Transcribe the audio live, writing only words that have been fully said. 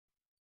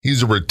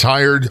He's a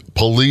retired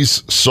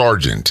police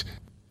sergeant.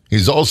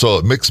 He's also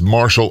a mixed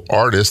martial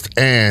artist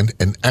and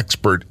an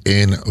expert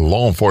in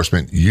law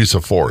enforcement use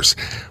of force.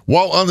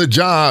 While on the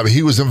job,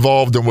 he was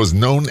involved in what was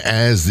known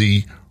as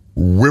the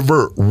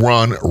River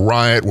Run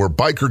Riot, where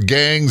biker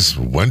gangs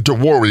went to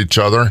war with each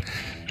other.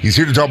 He's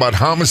here to talk about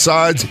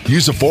homicides,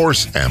 use of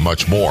force, and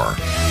much more.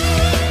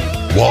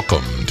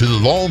 Welcome to the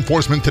Law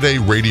Enforcement Today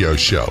radio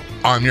show.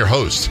 I'm your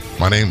host.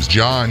 My name's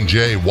John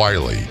J.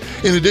 Wiley.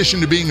 In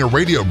addition to being a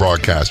radio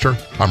broadcaster,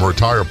 I'm a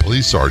retired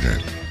police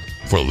sergeant.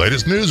 For the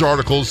latest news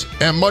articles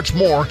and much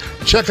more,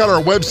 check out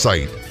our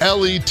website,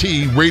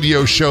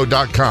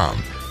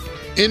 letradioshow.com.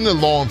 In the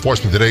Law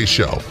Enforcement Today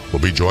show,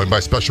 we'll be joined by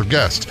special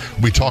guests.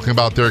 We'll be talking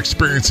about their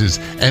experiences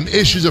and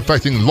issues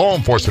affecting law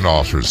enforcement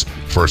officers,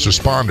 first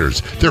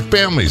responders, their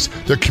families,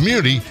 their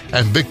community,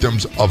 and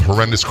victims of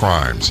horrendous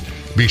crimes.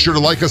 Be sure to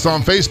like us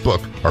on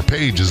Facebook. Our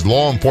page is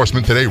Law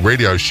Enforcement Today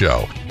Radio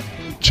Show.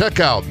 Check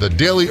out the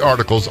daily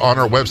articles on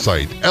our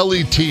website,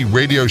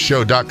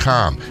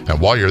 letradioshow.com. And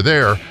while you're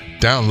there,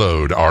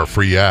 download our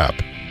free app.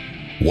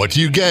 What do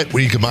you get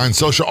when you combine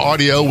social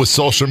audio with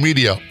social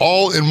media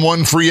all in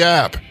one free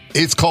app?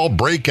 It's called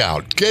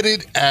Breakout. Get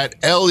it at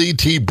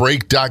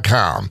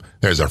letbreak.com.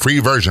 There's a free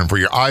version for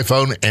your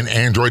iPhone and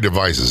Android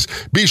devices.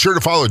 Be sure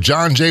to follow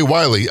John J.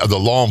 Wiley of the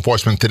Law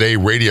Enforcement Today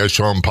radio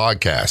show and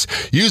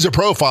podcast. Use a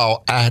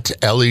profile at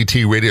LET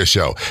Radio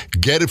Show.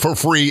 Get it for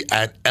free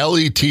at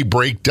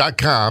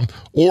letbreak.com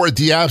or at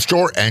the App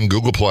Store and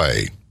Google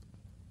Play.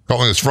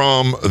 Calling us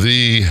from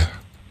the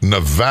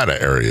Nevada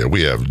area,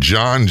 we have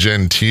John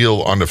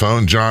Gentile on the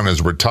phone. John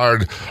is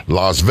retired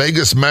Las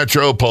Vegas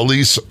Metro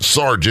Police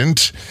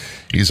Sergeant.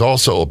 He's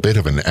also a bit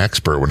of an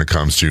expert when it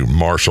comes to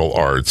martial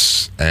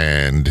arts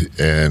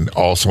and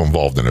also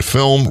involved in a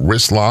film,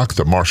 Wrist Lock,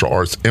 the martial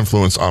arts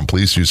influence on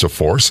police use of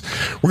force.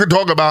 We're going to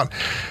talk about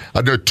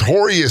a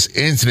notorious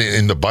incident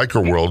in the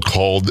biker world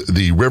called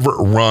the River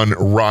Run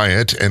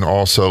Riot and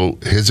also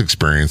his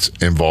experience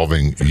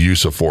involving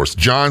use of force.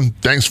 John,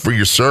 thanks for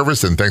your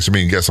service and thanks for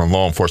being a guest on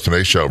Law Enforcement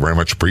Today show. Very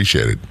much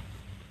appreciated.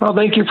 Well,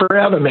 thank you for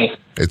having me.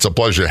 It's a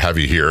pleasure to have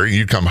you here.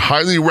 You come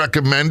highly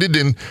recommended.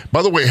 And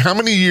by the way, how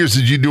many years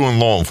did you do in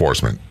law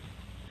enforcement?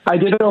 I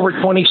did over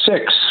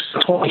 26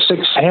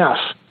 and a half.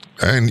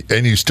 And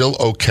you still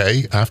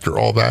okay after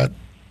all that?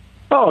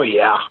 Oh,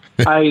 yeah.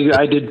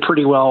 I did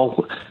pretty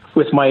well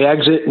with my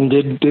exit and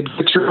did get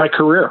through my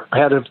career.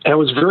 I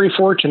was very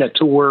fortunate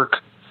to work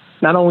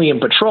not only in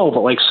patrol,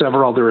 but like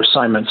several other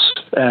assignments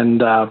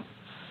and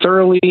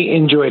thoroughly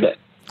enjoyed it.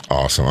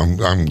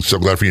 Awesome. I'm so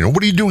glad for you.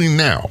 What are you doing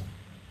now?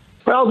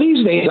 Well,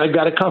 these days I've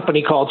got a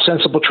company called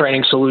Sensible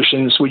Training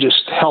Solutions. We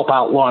just help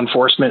out law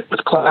enforcement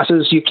with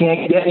classes you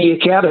can't get in the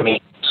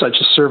academy, such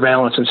as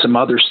surveillance and some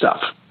other stuff.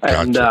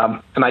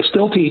 Gotcha. And I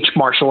still teach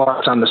martial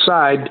arts on the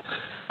side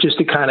just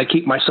to kind of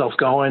keep myself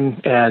going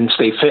and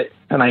stay fit,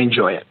 and I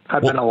enjoy it.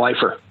 I've been a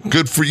lifer.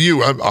 Good for you.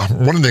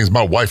 One of the things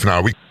my wife and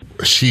I,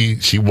 she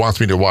wants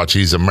me to watch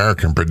these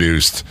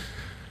American-produced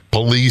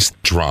police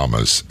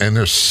dramas, and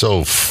they're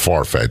so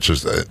far-fetched.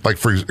 Like,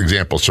 for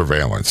example,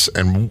 surveillance.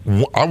 And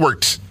I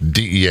worked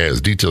DEA,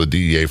 as detailed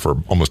DEA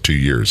for almost 2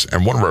 years.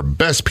 And one of our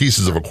best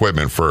pieces of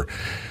equipment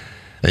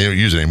and you don't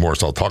use it anymore,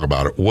 so I'll talk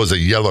about it, was a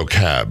yellow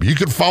cab. You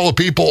could follow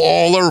people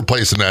all over the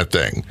place in that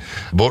thing.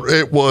 But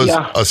it was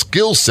a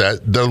skill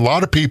set that a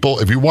lot of people,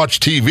 if you watch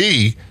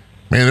TV,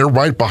 man, they're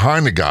right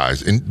behind the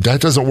guys. And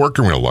that doesn't work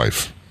in real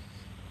life.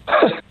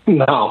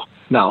 No.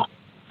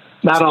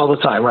 Not all the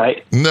time,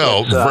 right?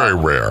 No, very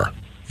rare.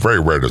 Very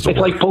rare does it work.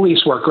 It's like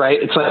police work,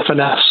 right? It's like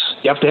finesse.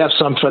 You have to have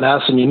some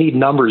finesse, and you need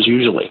numbers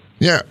usually.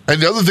 Yeah,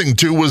 and the other thing,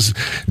 too, was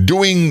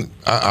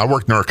I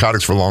worked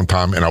narcotics for a long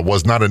time, and I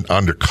was not an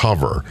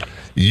undercover.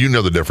 You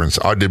know the difference.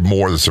 I did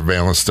more of the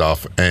surveillance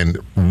stuff, and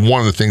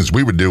one of the things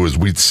we would do is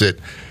we'd sit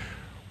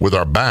with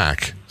our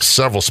back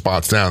several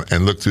spots down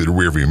and look through the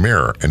rearview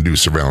mirror and do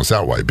surveillance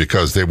that way,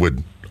 because they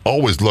would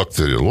always look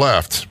to the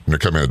left when they're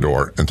coming in the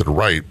door and to the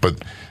right,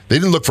 but they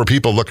didn't look for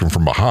people looking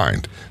from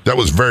behind. That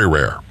was very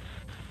rare.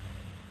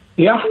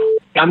 Yeah.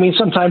 I mean,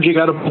 sometimes you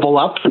got to pull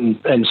up,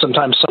 and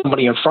sometimes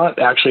somebody in front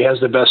actually has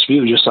the best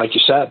view, just like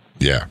you said.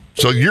 Yeah.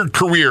 So your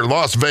career,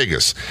 Las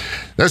Vegas,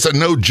 that's a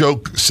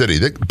no-joke city.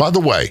 By the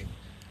way,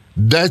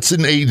 that's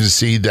an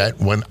agency that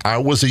when I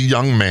was a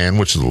young man,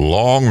 which is a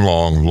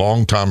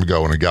long time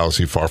ago in a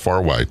galaxy far, far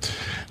away,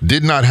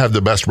 did not have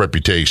the best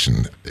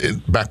reputation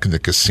back in the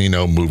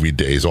casino movie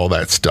days, all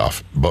that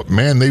stuff. But,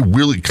 man, they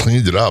really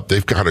cleaned it up.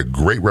 They've got a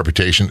great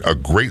reputation, a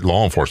great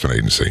law enforcement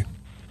agency.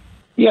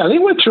 Yeah, they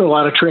went through a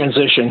lot of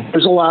transition.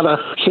 There's a lot of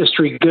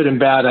history, good and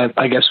bad,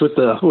 I guess, with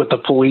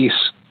the police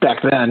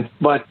back then.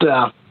 But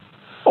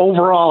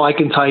overall, I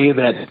can tell you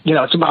that,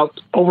 it's about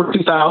over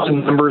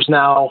 2,000 members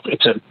now.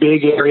 It's a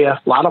big area,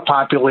 a lot of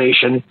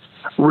population,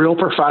 real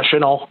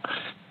professional.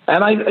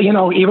 And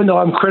even though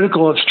I'm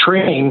critical of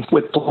training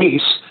with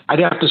police, I'd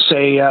have to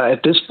say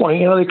at this point,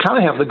 they kind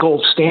of have the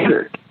gold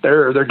standard.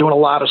 They're doing a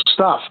lot of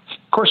stuff.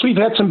 Of course, we've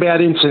had some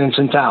bad incidents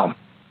in town.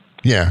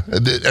 Yeah,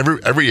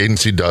 every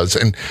agency does.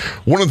 And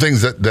one of the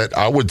things that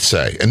I would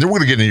say, and then we're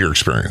going to get into your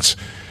experience,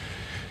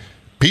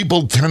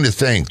 People tend to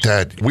think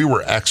that we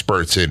were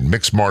experts in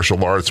mixed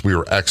martial arts, we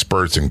were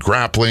experts in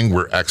grappling,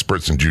 we're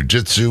experts in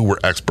jiu-jitsu, we're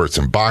experts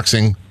in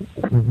boxing.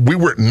 We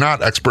were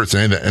not experts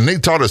in anything. And they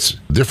taught us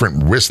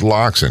different wrist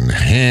locks and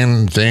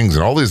hand things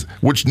and all these,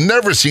 which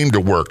never seemed to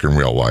work in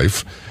real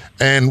life.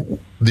 And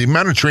the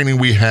amount of training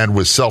we had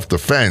with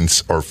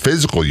self-defense or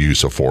physical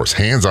use of force,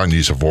 hands-on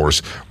use of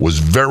force, was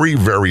very,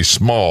 very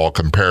small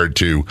compared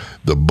to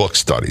the book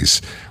studies.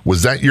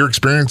 Was that your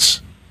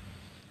experience?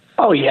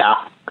 Oh,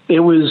 yeah, it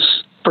was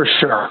for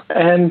sure.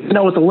 And,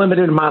 with the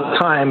limited amount of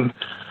time,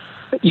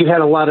 you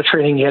had a lot of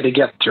training you had to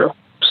get through.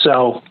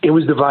 So it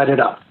was divided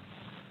up.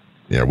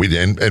 Yeah, we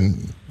did.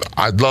 And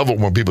I love it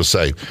when people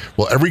say,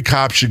 well, every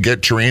cop should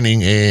get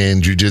training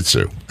in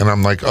jiu-jitsu. And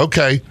I'm like,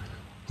 okay,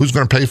 who's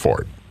going to pay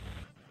for it?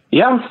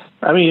 Yeah,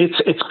 I mean,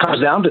 it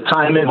comes down to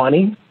time and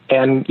money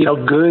and,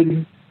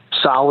 good,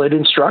 solid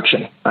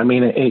instruction. I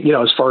mean,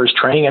 as far as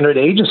training under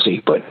the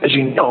agency. But as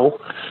you know,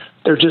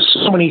 there's just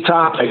so many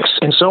topics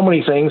and so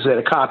many things that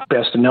a cop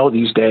has to know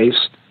these days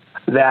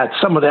that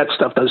some of that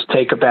stuff does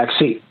take a back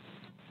seat.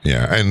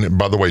 Yeah, and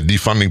by the way,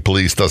 defunding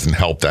police doesn't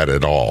help that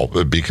at all,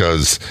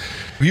 because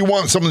if you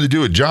want someone to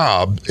do a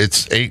job,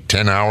 it's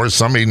 8-10 hours.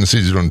 Some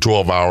agencies are doing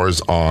 12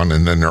 hours on,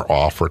 and then they're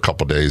off for a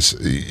couple of days.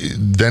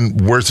 Then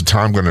where's the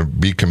time going to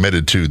be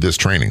committed to this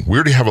training? We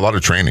already have a lot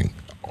of training,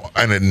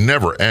 and it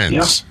never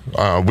ends.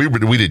 Yeah.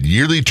 We did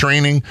yearly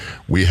training.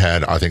 We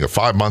had, I think, a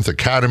 5-month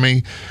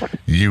academy.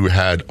 You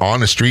had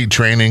on-the-street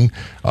training.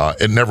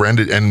 It never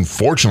ended, and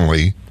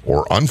fortunately,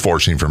 or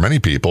unfortunately for many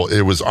people,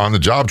 it was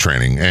on-the-job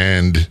training.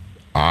 And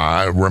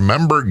I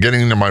remember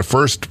getting into my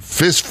first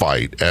fist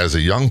fight as a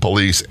young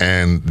police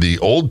and the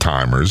old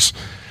timers.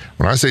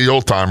 When I say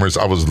old timers,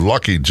 I was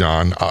lucky,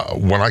 John.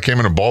 When I came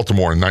into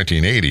Baltimore in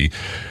 1980,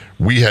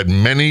 we had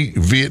many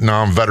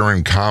Vietnam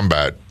veteran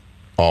combat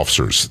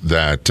officers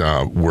that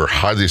were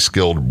highly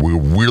skilled, were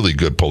really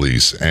good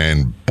police,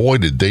 and boy,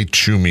 did they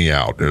chew me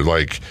out. They're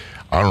like,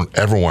 I don't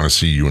ever want to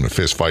see you in a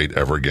fist fight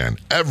ever again.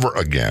 Ever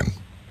again.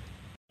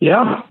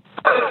 Yeah.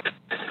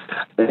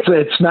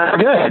 It's not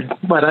good,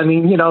 but I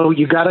mean, you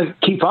got to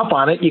keep up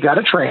on it. You got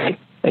to train,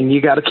 and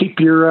you got to keep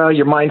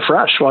your mind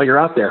fresh while you're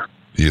out there.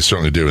 You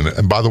certainly do.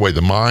 And by the way,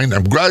 the mind,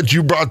 I'm glad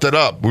you brought that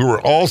up. We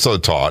were also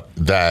taught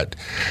that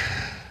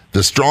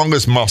the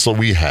strongest muscle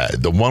we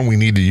had, the one we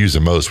need to use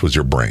the most, was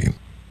your brain.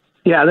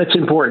 Yeah, that's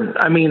important.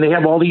 I mean, they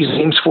have all these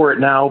names for it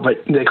now,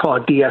 but they call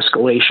it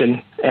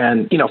de-escalation.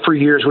 And, for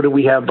years, what did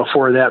we have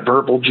before that?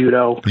 Verbal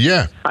judo.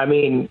 Yeah. I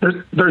mean,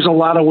 there's a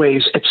lot of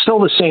ways. It's still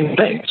the same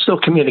thing. It's still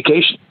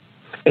communication.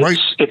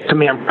 It's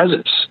command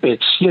presence.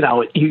 It's, you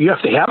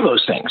have to have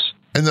those things.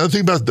 And the other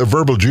thing about the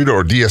verbal judo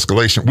or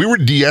de-escalation, we were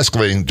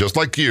de-escalating just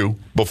like you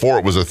before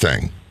it was a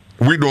thing.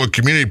 We were doing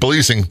community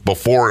policing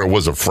before it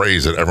was a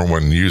phrase that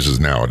everyone uses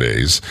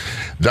nowadays.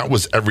 That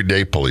was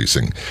everyday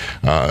policing.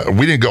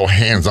 We didn't go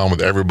hands-on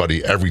with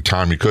everybody every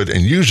time you could,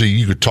 and usually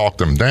you could talk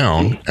them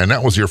down, and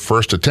that was your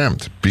first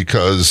attempt,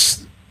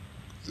 because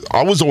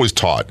I was always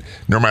taught,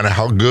 no matter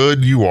how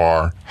good you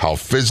are, how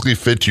physically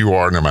fit you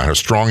are, no matter how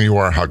strong you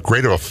are, how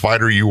great of a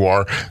fighter you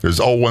are, there's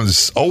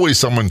always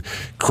someone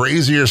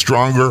crazier,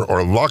 stronger,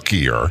 or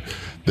luckier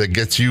that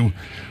gets you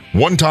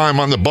one time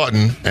on the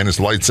button and it's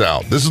lights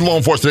out. This is Law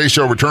Enforcement Today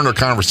Show. Return to a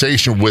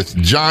conversation with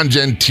John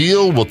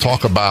Gentile. We'll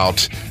talk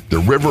about the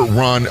River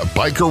Run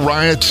biker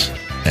riot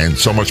and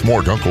so much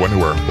more. Don't go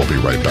anywhere. We'll be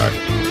right back.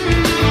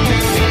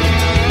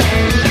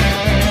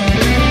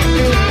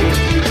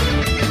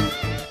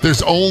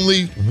 There's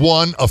only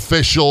one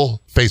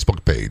official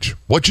Facebook page.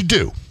 What you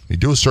do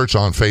a search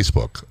on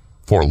Facebook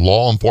for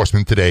Law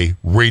Enforcement Today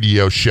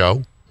Radio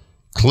Show.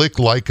 Click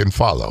like and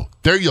follow.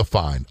 There you'll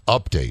find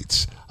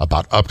updates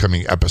about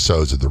upcoming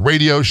episodes of the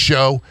radio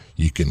show.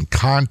 You can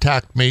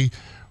contact me.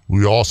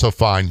 We also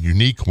find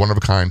unique,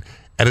 one-of-a-kind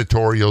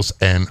editorials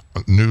and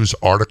news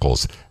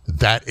articles.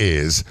 That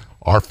is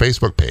our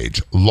Facebook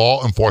page,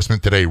 Law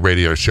Enforcement Today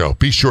Radio Show.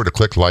 Be sure to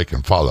click like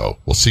and follow.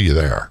 We'll see you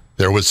there.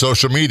 There was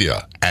social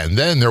media, and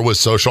then there was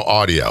social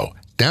audio.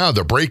 Now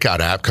the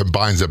Breakout app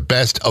combines the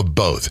best of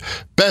both.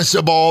 Best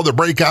of all, the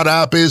Breakout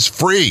app is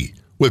free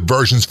with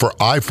versions for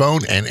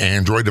iPhone and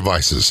Android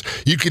devices.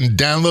 You can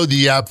download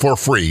the app for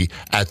free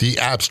at the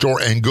App Store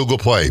and Google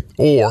Play,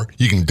 or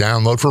you can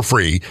download for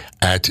free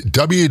at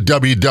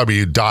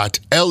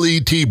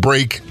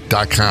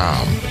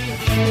www.letbreak.com.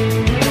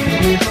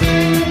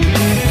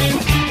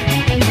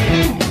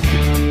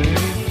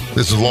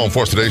 This is Law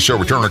Enforcement Today Show.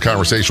 Return to a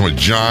conversation with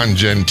John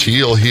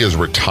Gentile. He is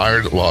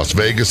retired Las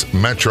Vegas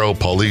Metro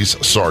Police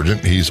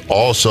Sergeant. He's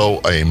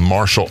also a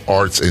martial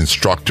arts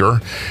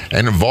instructor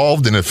and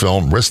involved in the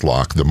film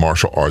Wristlock, the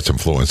martial arts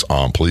influence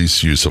on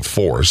police use of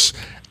force,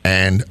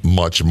 and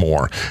much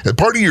more. And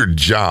part of your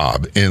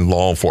job in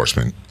law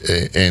enforcement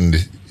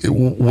and it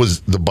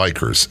was the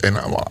bikers. And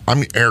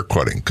I'm air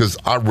quoting because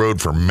I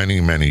rode for many,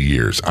 many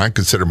years. I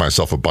consider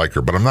myself a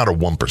biker, but I'm not a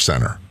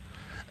 1%er.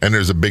 And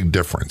there's a big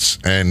difference.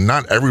 And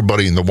not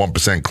everybody in the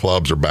 1%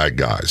 clubs are bad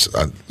guys.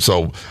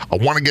 So I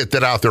want to get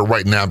that out there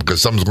right now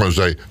because someone's going to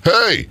say,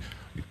 hey,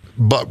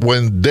 but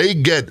when they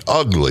get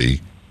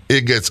ugly,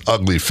 it gets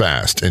ugly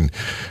fast. And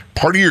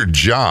part of your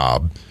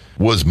job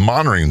was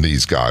monitoring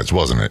these guys,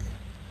 wasn't it?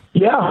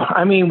 Yeah,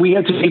 I mean, we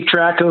had to keep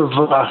track of,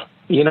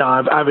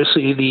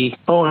 obviously the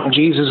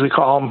OMGs, as we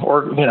call them,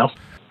 or,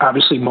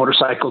 obviously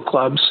motorcycle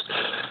clubs,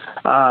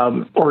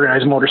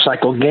 organized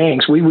motorcycle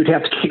gangs. We would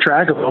have to keep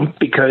track of them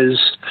because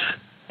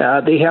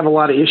they have a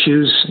lot of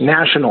issues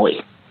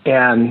nationally,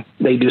 and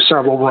they do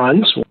several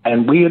runs,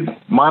 and we had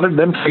monitored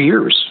them for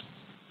years.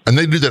 And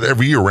they do that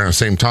every year around the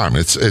same time.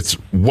 It's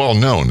well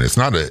known. It's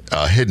not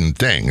a hidden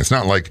thing. It's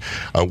not like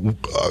a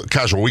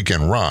casual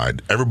weekend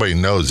ride. Everybody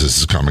knows this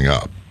is coming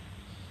up.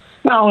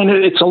 No, and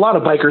it's a lot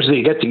of bikers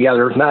that get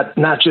together,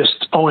 not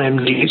just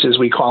OMGs, as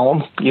we call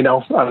them.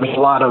 A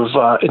lot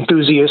of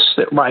enthusiasts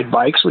that ride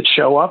bikes would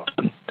show up.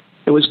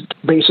 It was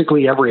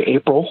basically every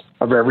April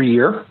of every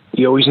year.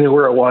 You always knew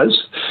where it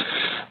was.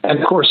 And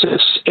of course,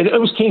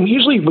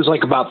 usually was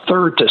like about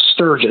third to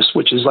Sturgis,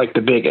 which is like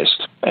the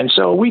biggest. And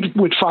so we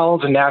would follow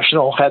the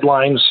national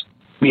headlines.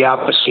 We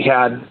obviously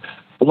had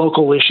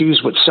local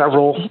issues with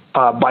several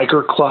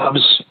biker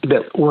clubs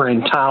that were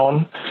in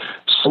town.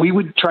 So we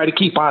would try to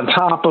keep on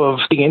top of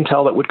the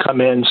intel that would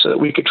come in so that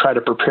we could try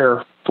to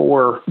prepare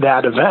for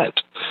that event.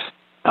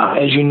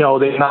 As you know,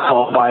 not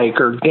all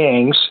biker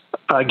gangs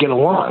get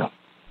along.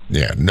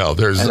 Yeah, no,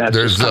 there's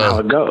how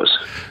it goes.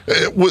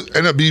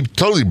 And it'd be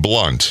totally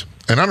blunt.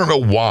 And I don't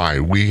know why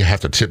we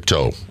have to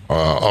tiptoe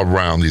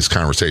around these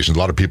conversations. A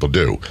lot of people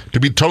do. To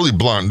be totally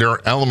blunt, there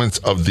are elements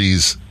of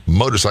these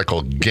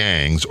motorcycle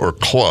gangs or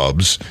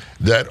clubs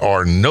that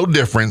are no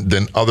different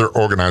than other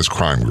organized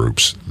crime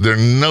groups. They're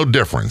no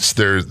difference.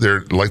 They're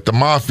like the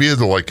mafia,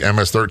 they're like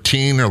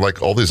MS-13, they're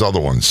like all these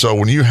other ones. So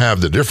when you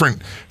have the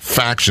different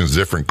factions,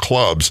 different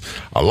clubs,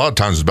 a lot of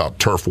times it's about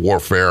turf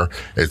warfare,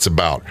 it's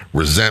about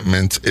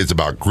resentment, it's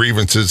about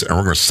grievances, and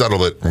we're going to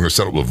settle it. We're going to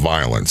settle it with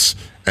violence.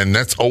 And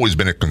that's always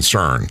been a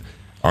concern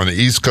on the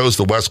East Coast,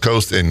 the West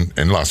Coast,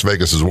 and Las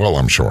Vegas as well,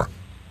 I'm sure.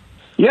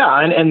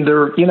 Yeah, and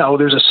there,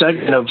 there's a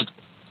segment of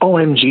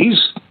OMGs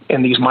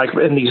in these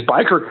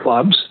biker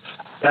clubs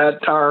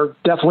that are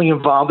definitely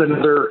involved in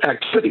other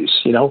activities,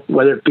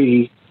 whether it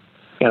be,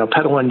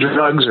 peddling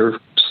drugs or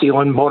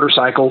stealing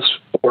motorcycles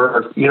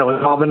or,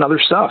 involved in other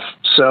stuff.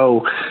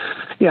 So,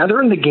 yeah,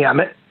 they're in the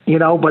gamut,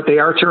 but they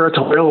are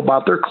territorial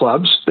about their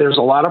clubs. There's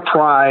a lot of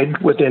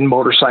pride within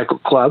motorcycle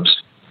clubs.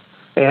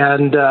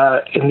 And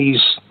in these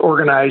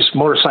organized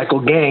motorcycle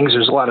gangs,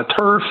 there's a lot of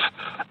turf.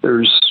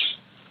 There's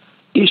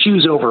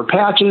issues over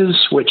patches,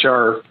 which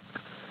are,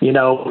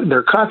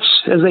 they're cuts,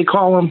 as they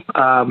call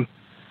them.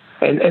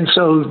 And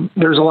so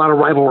there's a lot of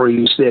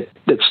rivalries that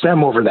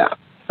stem over that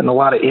and a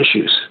lot of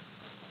issues.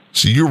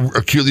 So you're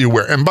acutely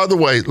aware. And by the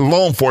way,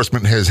 law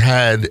enforcement has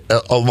had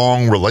a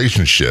long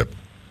relationship,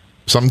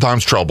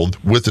 sometimes troubled,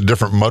 with the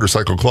different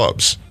motorcycle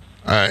clubs.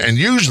 And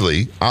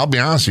usually, I'll be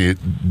honest with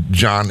you,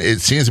 John,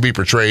 it seems to be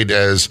portrayed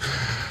as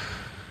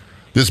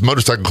this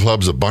motorcycle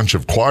club's a bunch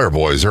of choir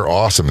boys. They're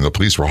awesome, and the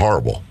police were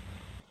horrible.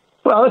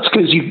 Well, it's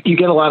because you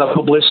get a lot of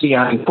publicity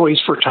on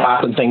Boys for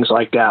Top and things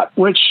like that,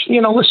 which,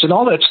 listen,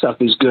 all that stuff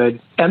is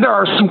good. And there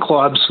are some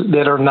clubs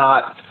that are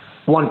not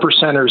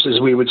 1%ers,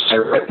 as we would say,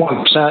 right?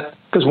 1%,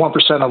 because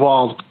 1% of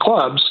all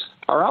clubs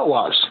are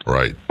outlaws.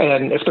 Right.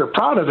 And if they're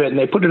proud of it and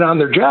they put it on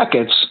their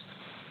jackets,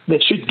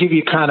 that should give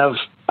you kind of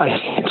a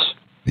hint.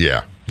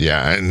 Yeah.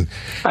 And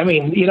I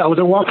mean,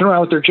 they're walking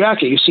around with their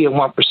jacket. You see a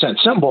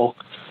 1% symbol.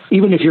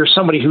 Even if you're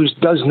somebody who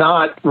does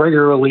not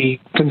regularly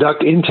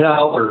conduct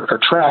intel or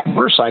track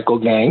motorcycle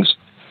gangs,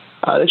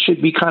 that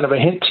should be kind of a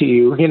hint to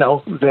you,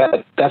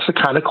 that that's the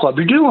kind of club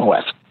you're dealing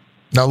with.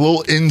 Now, a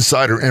little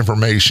insider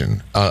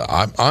information.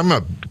 I'm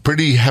a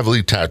pretty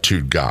heavily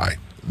tattooed guy.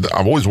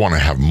 I always want to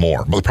have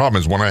more. But the problem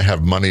is when I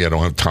have money, I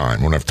don't have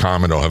time. When I have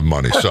time, I don't have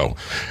money. So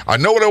I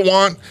know what I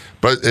want,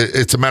 but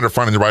it's a matter of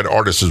finding the right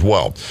artist as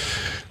well.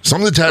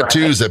 Some of the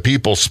tattoos that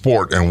people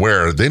sport and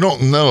wear, they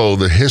don't know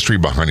the history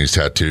behind these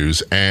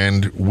tattoos.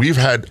 And we've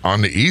had,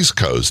 on the East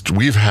Coast,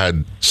 we've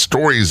had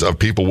stories of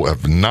people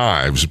with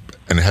knives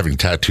and having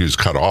tattoos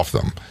cut off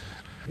them.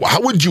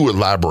 How would you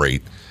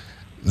elaborate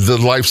the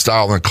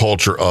lifestyle and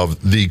culture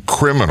of the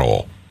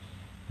criminal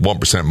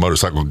 1%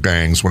 motorcycle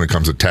gangs when it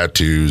comes to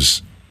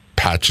tattoos,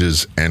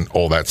 patches, and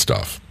all that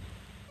stuff?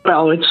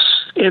 Well, it's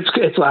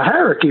a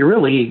hierarchy,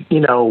 really,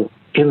 in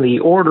the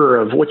order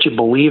of what you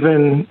believe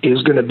in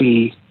is going to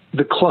be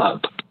the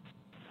club.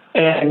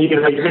 And, you're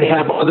going to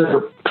have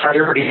other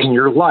priorities in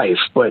your life,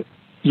 but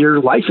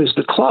your life is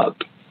the club.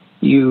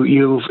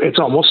 It's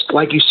almost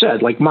like you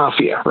said, like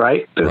mafia,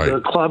 right? The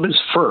club is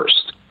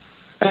first.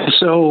 And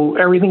so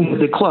everything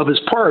the club is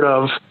part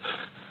of,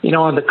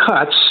 on the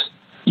cuts,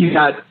 you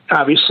got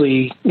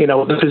obviously,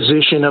 the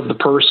position of the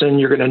person.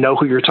 You're going to know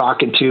who you're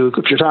talking to.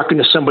 If you're talking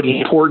to somebody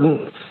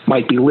important,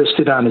 might be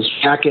listed on his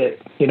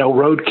jacket,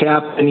 road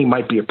captain, he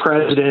might be a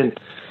president,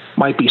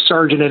 might be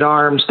sergeant at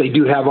arms. They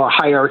do have a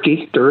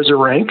hierarchy. There is a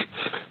rank.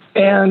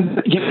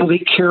 And, they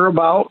care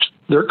about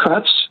their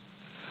cuts.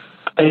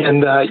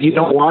 And you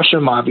don't wash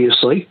them,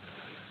 obviously.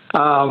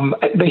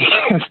 They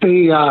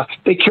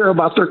care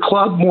about their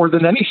club more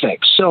than anything.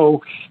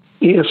 So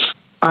if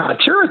on a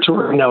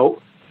territory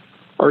note,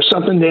 or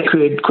something that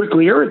could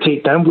quickly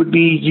irritate them would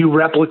be you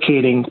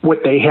replicating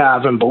what they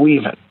have and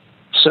believe in.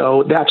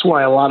 So that's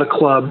why a lot of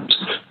clubs,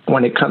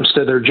 when it comes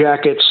to their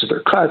jackets, their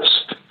cuts,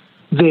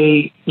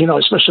 they,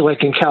 especially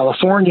like in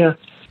California,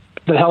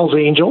 the Hells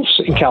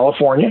Angels in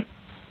California,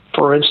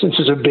 for instance,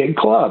 is a big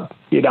club.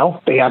 They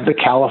have the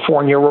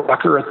California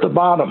rocker at the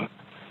bottom.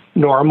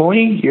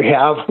 Normally, you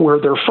have where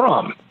they're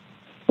from.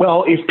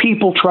 Well, if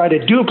people try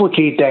to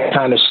duplicate that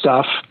kind of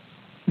stuff,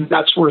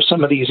 that's where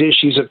some of these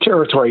issues of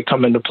territory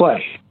come into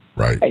play.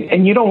 Right.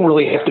 And you don't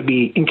really have to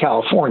be in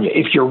California.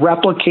 If you're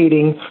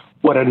replicating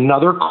what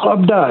another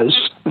club does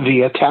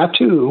via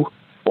tattoo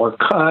or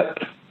cut,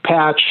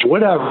 patch,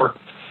 whatever,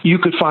 you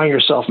could find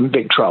yourself in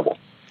big trouble.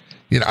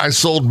 I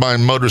sold my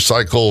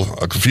motorcycle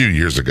a few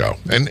years ago.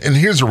 And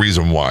here's the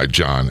reason why,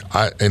 John.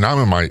 I'm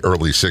in my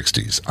early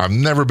 60s. I've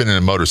never been in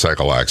a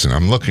motorcycle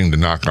accident. I'm looking to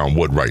knock on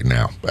wood right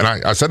now. And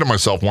I said to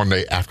myself one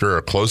day after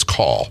a close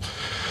call,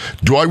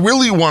 do I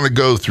really want to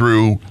go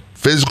through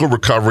physical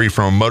recovery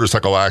from a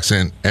motorcycle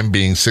accident and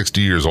being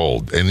 60 years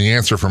old? And the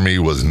answer for me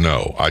was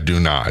no, I do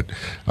not.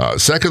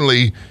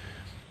 Secondly,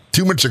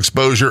 too much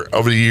exposure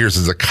over the years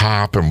as a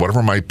cop and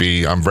whatever it might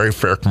be. I'm very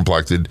fair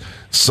complected.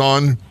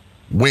 Sun,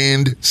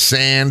 wind,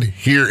 sand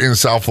here in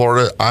South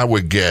Florida, I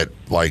would get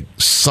like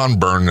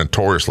sunburn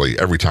notoriously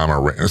every time I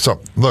ran.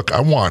 So look, I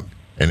want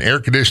an air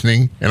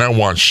conditioning and I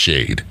want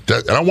shade.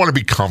 And I want to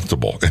be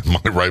comfortable in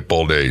my ripe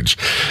old age.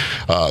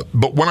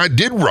 But when I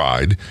did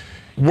ride,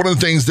 one of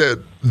the things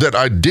that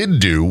I did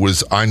do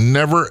was I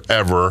never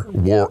ever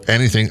wore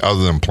anything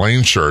other than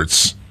plain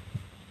shirts,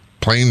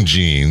 plain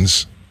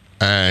jeans,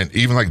 and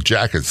even like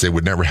jackets. They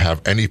would never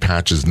have any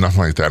patches,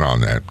 nothing like that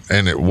on that.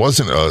 And it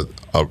wasn't a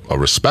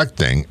respect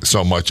thing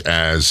so much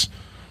as,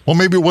 well,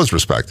 maybe it was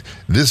respect.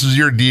 This is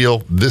your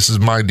deal. This is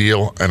my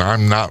deal. And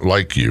I'm not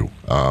like you.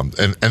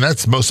 And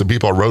that's most of the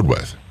people I rode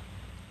with.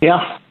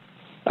 Yeah,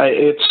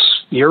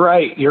 you're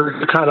right.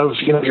 You're kind of,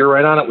 you're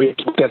right on it with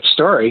that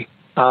story.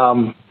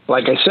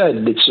 Like I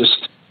said,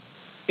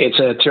 it's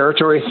a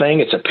territory thing.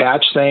 It's a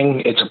patch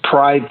thing. It's a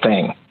pride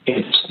thing.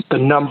 It's the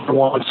number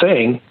one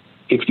thing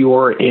if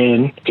you're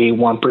in a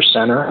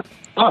 1%er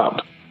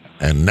club.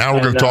 And now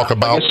we're going to talk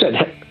about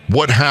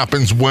what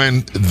happens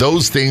when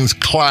those things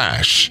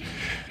clash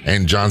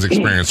and John's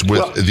experience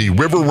with the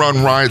River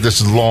Run Riot. This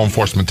is Law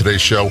Enforcement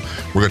Today's show.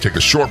 We're going to take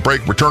a short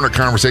break, return our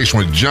conversation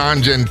with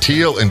John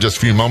Gentile in just a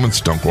few moments.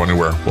 Don't go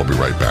anywhere. We'll be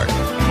right back.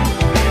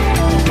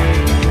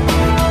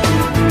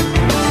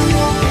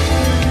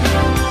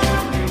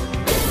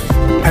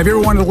 Have you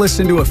ever wanted to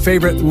listen to a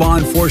favorite Law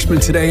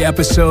Enforcement Today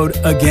episode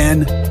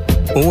again?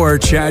 Or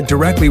chat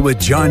directly with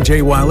John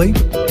J. Wiley?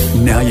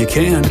 Now you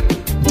can.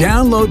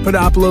 Download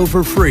Podopolo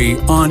for free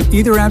on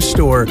either app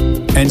store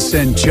and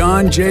send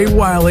John J.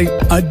 Wiley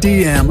a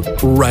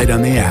DM right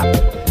on the app.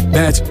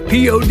 That's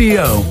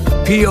Podopolo,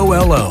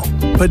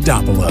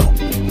 Podopolo.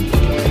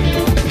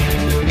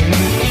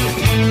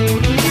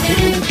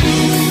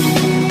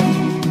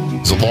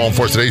 It's a Law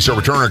Enforcement Today show.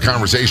 Return our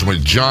conversation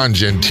with John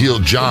Gentile.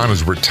 John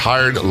is a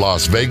retired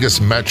Las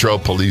Vegas Metro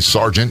Police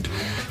Sergeant.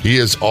 He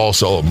is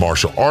also a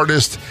martial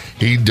artist.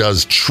 He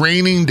does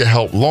training to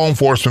help law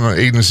enforcement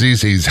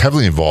agencies. He's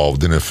heavily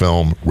involved in the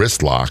film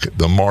Wrist Lock,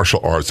 the martial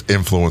arts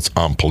influence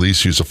on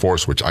police use of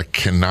force, which I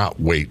cannot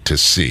wait to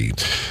see.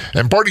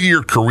 And part of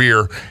your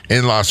career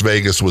in Las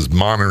Vegas was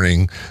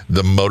monitoring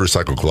the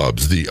motorcycle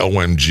clubs, the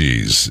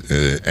OMGs,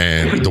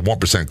 and the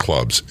 1%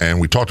 clubs.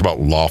 And we talked about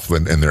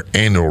Laughlin and their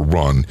annual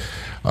run.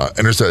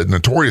 And there's a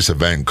notorious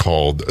event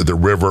called the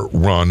River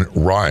Run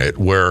Riot,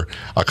 where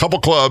a couple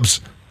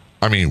clubs,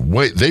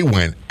 they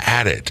went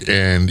at it,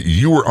 and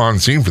you were on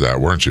scene for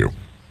that, weren't you?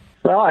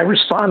 Well, I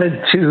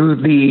responded to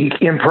the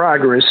In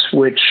Progress,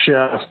 which,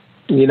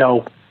 we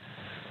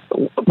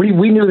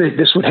knew that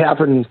this would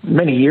happen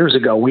many years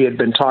ago. We had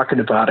been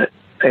talking about it,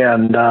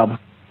 and, I'll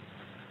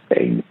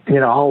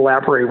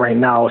elaborate right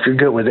now if you're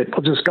good with it.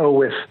 I'll just go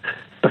with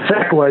the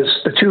fact was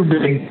the two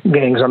big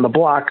gangs on the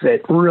block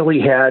that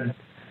really had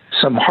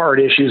some hard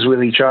issues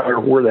with each other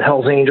were the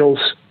Hells Angels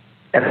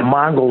and the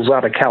Mongols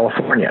out of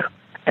California.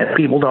 And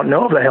people don't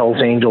know of the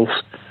Hells Angels.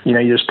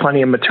 There's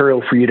plenty of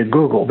material for you to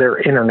Google.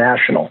 They're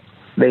international.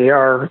 They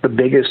are the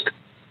biggest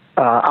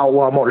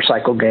outlaw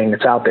motorcycle gang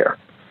that's out there.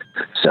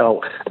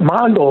 So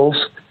Mongols,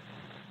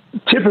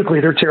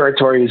 typically their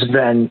territory has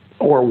been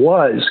or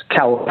was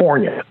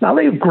California. Now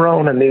they've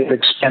grown and they've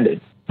extended,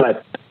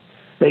 but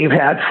they've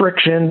had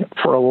friction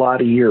for a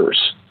lot of years.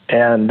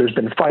 And there's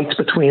been fights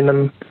between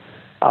them.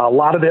 A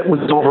lot of it was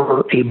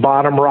over a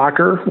bottom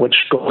rocker, which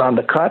goes on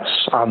the cuts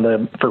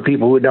for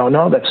people who don't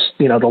know, that's,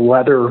 the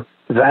leather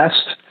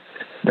vest.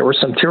 There were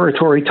some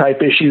territory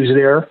type issues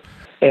there,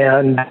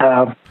 and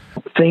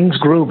things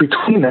grew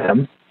between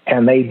them,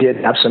 and they did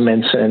have some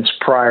incidents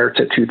prior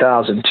to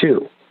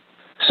 2002.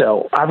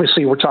 So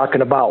obviously we're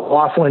talking about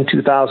Laughlin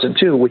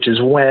 2002, which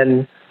is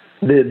when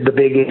the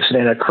big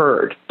incident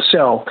occurred.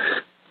 So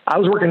I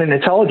was working in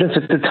intelligence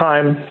at the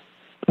time.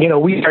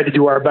 We tried to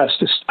do our best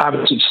to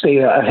obviously stay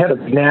ahead of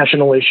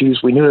national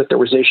issues. We knew that there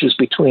was issues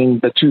between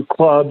the two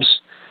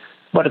clubs,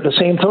 but at the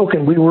same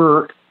token, we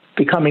were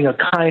becoming a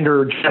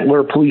kinder,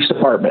 gentler police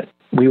department.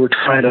 We were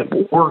trying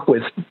to work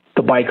with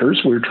the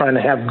bikers. We were trying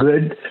to have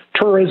good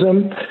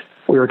tourism.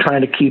 We were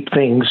trying to keep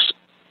things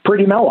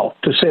pretty mellow,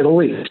 to say the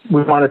least.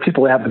 We wanted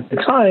people to have a good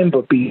time,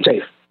 but be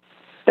safe.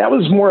 That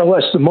was more or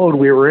less the mode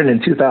we were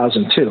in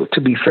 2002,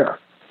 to be fair.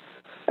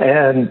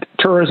 And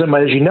tourism,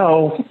 as you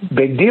know,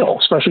 big deal,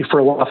 especially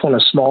for Laughlin, a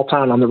small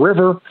town on the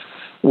river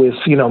with,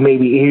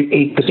 maybe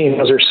eight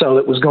casinos or so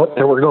that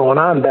were going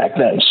on back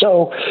then.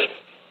 So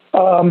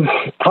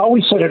how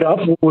we set it up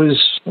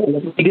was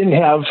we didn't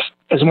have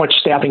as much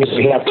staffing as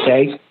we have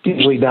today,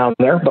 usually down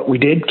there, but we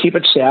did keep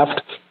it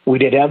staffed. We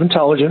did have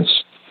intelligence.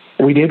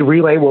 We did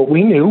relay what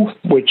we knew,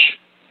 which,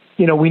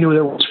 we knew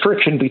there was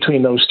friction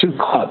between those two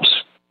clubs.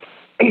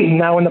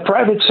 Now, in the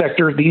private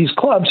sector, these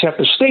clubs have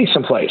to stay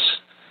someplace.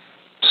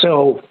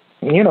 So,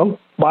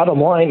 bottom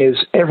line is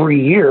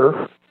every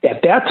year,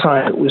 at that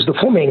time, it was the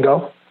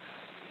Flamingo.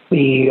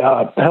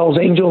 The Hells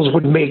Angels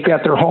would make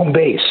that their home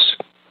base.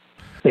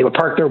 They would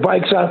park their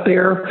bikes out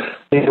there.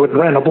 They would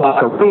rent a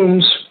block of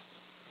rooms.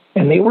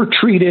 And they were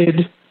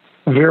treated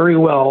very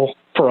well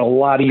for a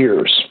lot of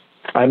years.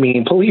 I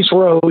mean, police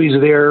were always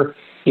there.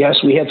 Yes,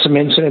 we had some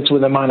incidents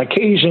with them on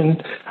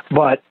occasion,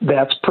 but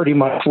that's pretty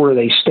much where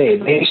they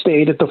stayed. They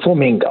stayed at the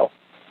Flamingo.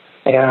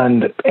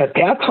 And at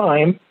that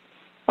time,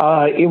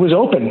 it was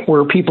open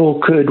where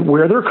people could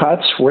wear their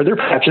cuts, wear their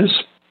patches,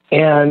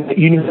 and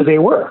you knew who they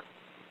were.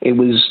 It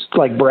was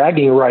like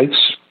bragging rights.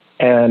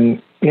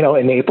 And,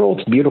 in April,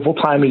 it's a beautiful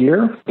time of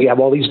year. We have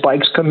all these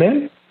bikes come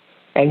in,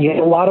 and you had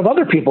a lot of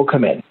other people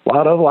come in. A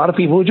lot of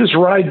people who just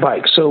ride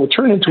bikes. So it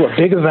turned into a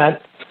big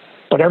event.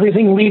 But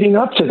everything leading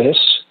up to this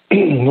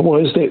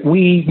was that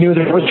we knew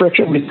there was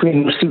friction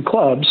between those two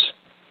clubs,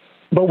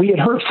 but we had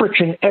heard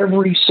friction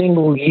every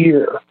single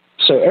year.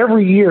 So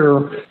every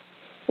year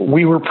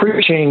we were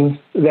preaching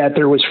that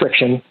there was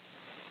friction.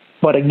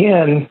 But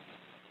again,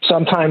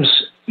 sometimes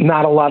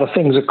not a lot of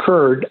things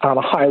occurred on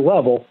a high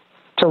level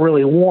to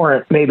really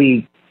warrant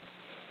maybe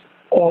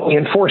all the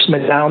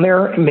enforcement down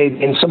there,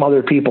 maybe in some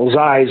other people's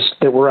eyes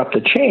that were up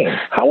the chain.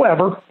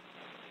 However,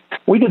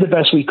 we did the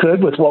best we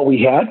could with what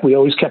we had. We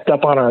always kept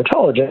up on our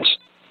intelligence.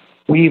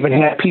 We even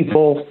had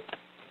people,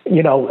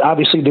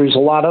 obviously there's a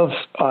lot of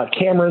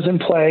cameras in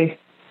play.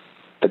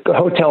 The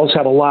hotels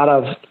have a lot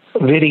of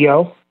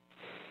video,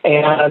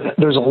 and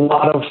there's a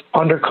lot of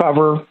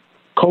undercover,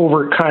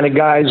 covert kind of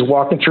guys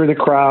walking through the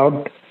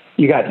crowd.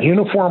 You got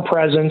uniform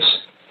presence.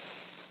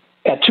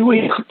 At 2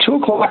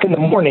 o'clock in the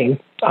morning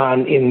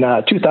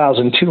in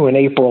 2002 in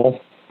April,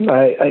 I'm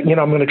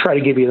going to try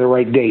to give you the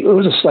right date. It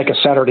was like a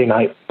Saturday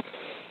night.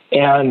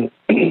 And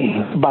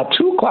about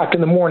 2 o'clock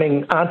in the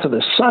morning onto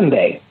the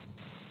Sunday,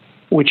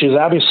 which is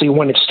obviously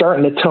when it's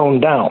starting to tone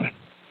down,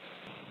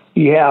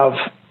 you have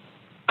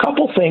a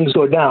couple things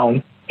go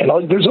down.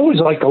 And there's always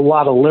like a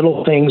lot of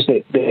little things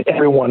that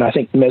everyone, I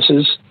think,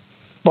 misses.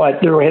 But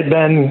there had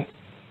been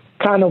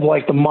kind of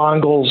like the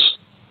Mongols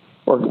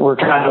were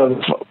kind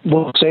of,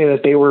 we'll say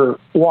that they were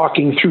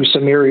walking through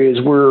some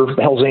areas where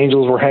the Hells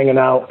Angels were hanging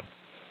out.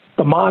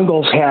 The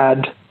Mongols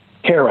had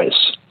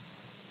Harrah's.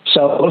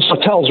 So those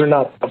hotels are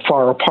not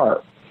far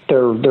apart.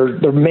 There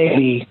may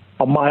be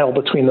a mile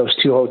between those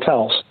two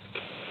hotels.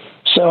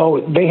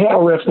 So they had a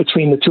rift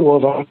between the two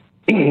of them.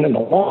 And the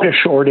long and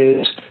short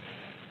is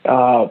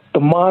the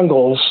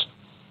Mongols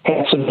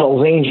had some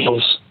Hells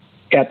Angels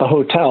at the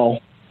hotel.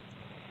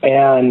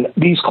 And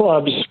these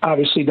clubs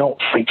obviously don't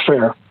fight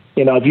fair.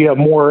 If you have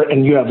more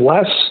and you have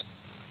less,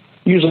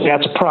 usually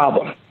that's a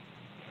problem.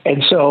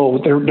 And so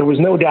there was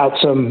no doubt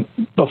some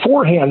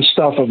beforehand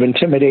stuff of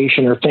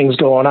intimidation or things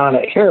going on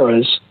at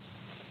Harrah's.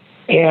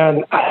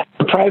 And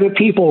the private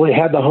people that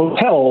had the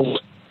hotels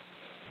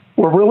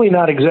were really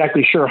not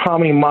exactly sure how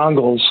many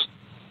Hells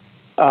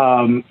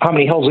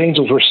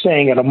Angels were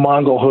staying at a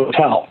Mongol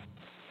hotel.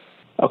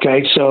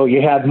 Okay, so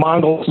you had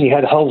Mongols and you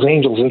had Hells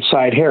Angels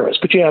inside Harrah's,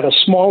 but you had a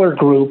smaller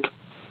group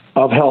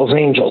of Hells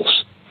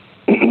Angels.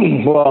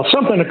 Well,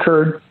 something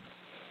occurred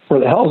where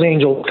the Hells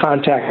Angels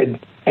contacted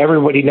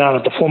everybody down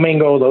at the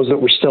Flamingo, those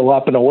that were still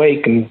up and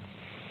awake, and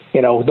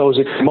those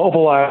that could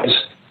mobilize.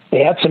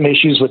 They had some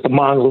issues with the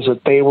Mongols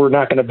that they were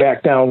not going to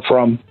back down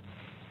from.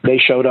 They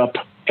showed up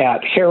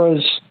at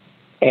Harrah's,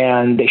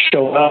 and they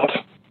showed up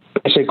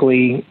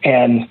basically,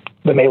 and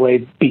the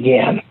melee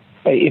began.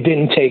 It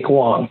didn't take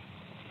long.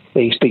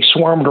 They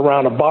swarmed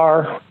around a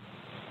bar.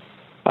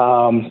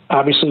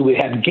 Obviously, we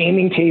had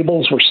gaming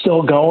tables. We're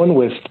still going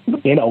with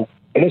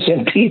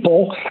innocent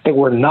people that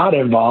were not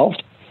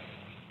involved.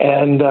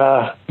 And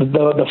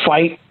the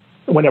fight,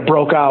 when it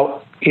broke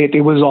out,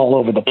 it was all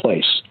over the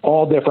place,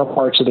 all different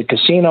parts of the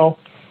casino.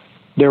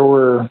 There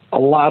were a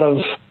lot of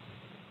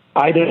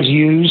items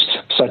used,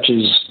 such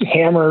as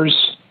hammers,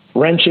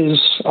 wrenches,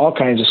 all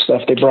kinds of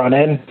stuff they brought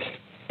in.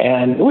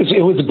 And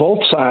it was both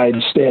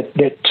sides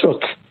that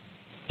took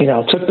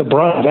the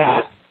brunt of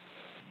that.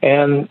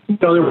 And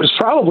there was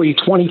probably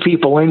 20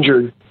 people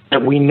injured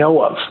that we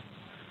know of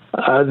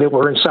that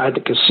were inside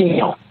the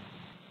casino.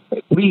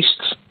 At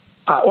least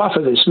off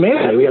of this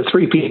melee, we had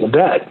 3 people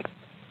dead.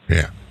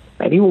 Yeah.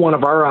 And even one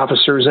of our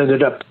officers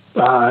ended up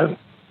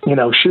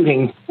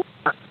shooting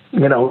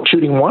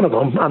one of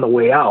them on the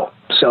way out.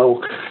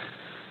 So,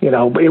 it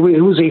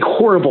was a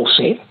horrible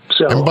scene.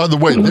 So, and by the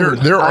way,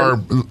 there are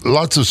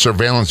lots of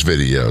surveillance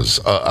videos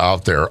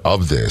out there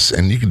of this,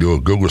 and you can do a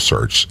Google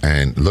search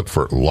and look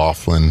for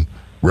Laughlin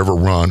River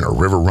Run or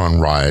River Run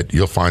riot.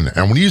 You'll find it.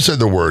 And when you said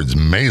the words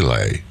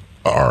melee,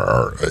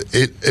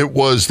 it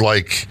was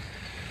like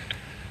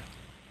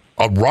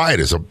a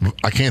riot.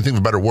 I can't think of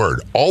a better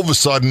word. All of a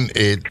sudden,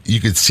 you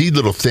could see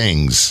little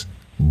things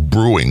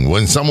brewing.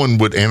 When someone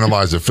would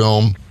analyze a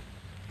film,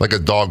 like a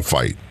dog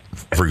fight,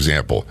 for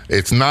example,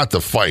 it's not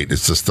the fight,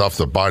 it's the stuff,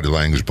 the body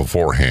language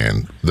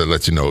beforehand that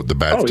lets you know the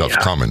bad stuff's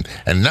coming.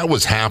 And that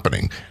was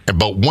happening.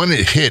 But when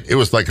it hit, it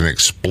was like an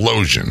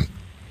explosion.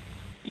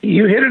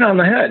 You hit it on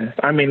the head.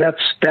 I mean, that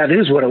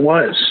is what it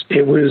was.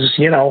 It was,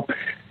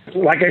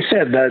 like I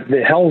said,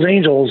 the Hells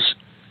Angels,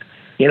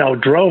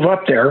 drove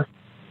up there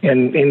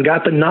and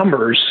got the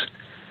numbers.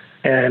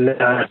 And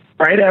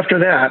right after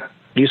that,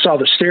 you saw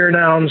the stare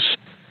downs,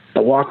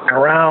 the walking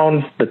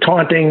around, the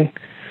taunting.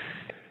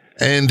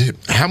 And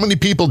how many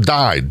people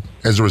died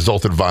as a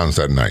result of violence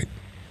that night?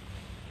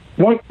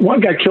 One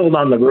got killed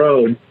on the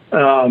road,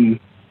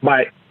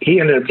 but he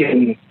ended up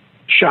getting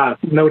shot.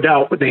 No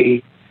doubt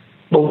they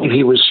believe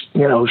he was,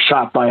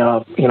 shot by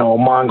a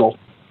Mongol.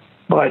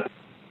 But,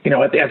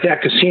 at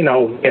that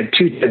casino, we had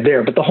 2 dead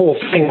there. But the whole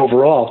thing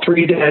overall,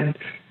 3 dead,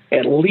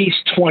 at least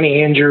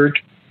 20 injured.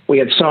 We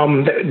had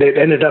some that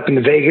ended up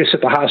in Vegas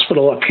at the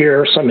hospital up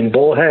here, some in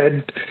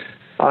Bullhead.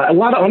 A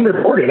lot of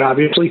unreported,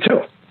 obviously,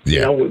 too.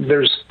 Yeah.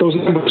 Those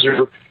numbers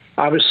are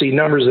obviously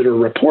numbers that are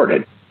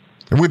reported.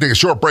 And we take a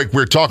short break.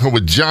 We're talking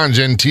with John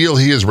Gentile.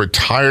 He is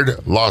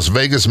retired Las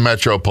Vegas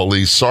Metro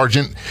Police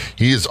Sergeant.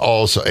 He is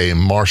also a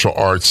martial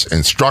arts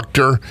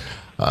instructor,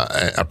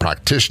 a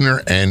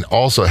practitioner, and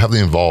also heavily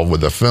involved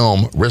with the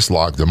film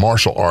Wristlock, the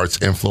martial arts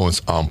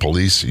influence on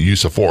police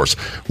use of force.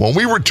 When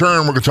we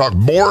return, we're going to talk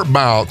more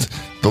about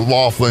the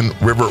Laughlin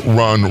River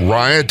Run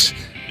riot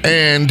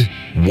and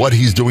what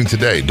he's doing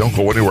today. Don't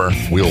go anywhere.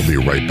 We'll be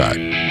right back.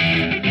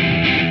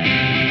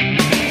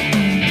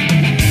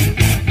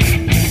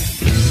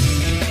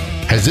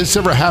 Has this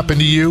ever happened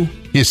to you?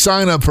 You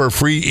sign up for a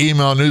free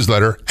email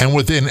newsletter, and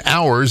within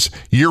hours,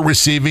 you're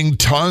receiving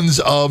tons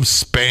of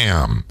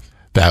spam.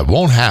 That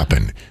won't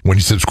happen when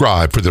you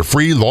subscribe for the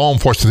free Law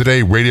Enforcement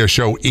Today radio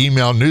show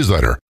email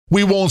newsletter.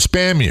 We won't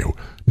spam you.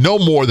 No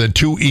more than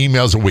 2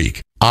 emails a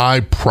week. I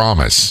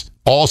promise.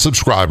 All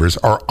subscribers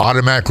are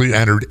automatically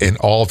entered in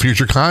all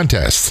future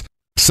contests.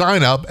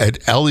 Sign up at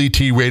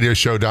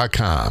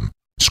letradioshow.com.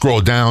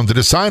 Scroll down to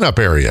the sign-up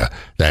area.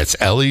 That's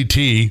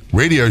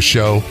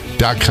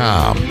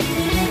letradioshow.com.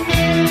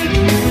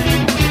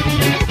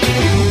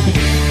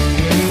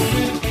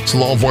 It's the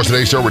Law Enforcement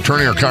Today Show,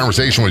 returning our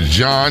conversation with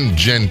John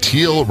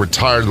Gentile,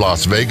 retired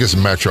Las Vegas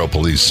Metro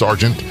Police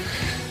Sergeant.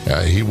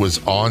 He was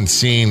on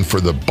scene for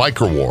the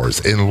biker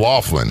wars in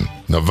Laughlin,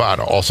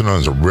 Nevada, also known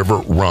as a River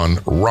Run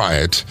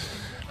riot.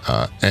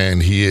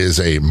 And he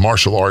is a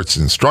martial arts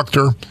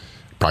instructor,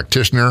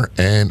 practitioner,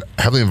 and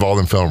heavily involved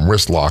in film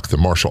Wristlock, the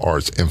martial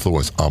arts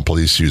influence on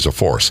police use of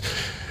force.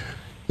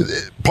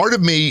 Part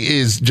of me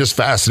is just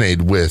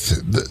fascinated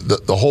with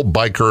the whole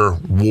biker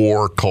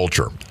war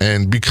culture.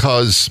 And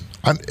because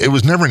it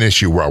was never an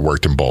issue where I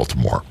worked in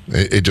Baltimore.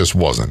 It just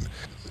wasn't.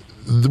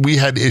 We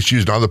had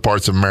issues in other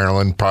parts of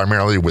Maryland,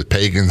 primarily with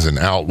pagans and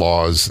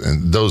outlaws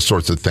and those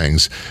sorts of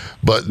things.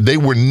 But they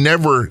were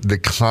never the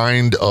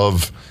kind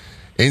of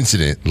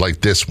incident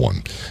like this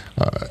one.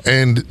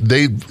 And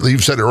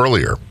you've said it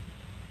earlier,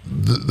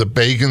 the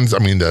pagans,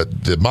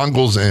 the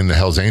Mongols and the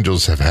Hells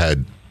Angels have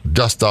had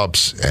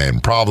dust-ups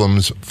and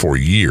problems for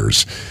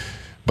years.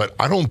 But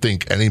I don't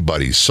think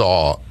anybody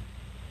saw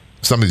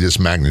something of this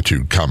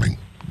magnitude coming.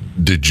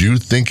 Did you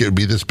think it would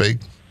be this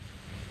big?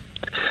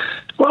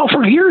 Well,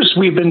 for years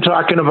we've been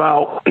talking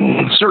about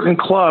certain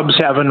clubs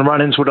having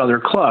run-ins with other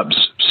clubs.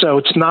 So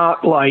it's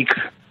not like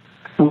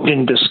we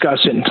didn't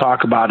discuss it and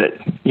talk about it.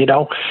 We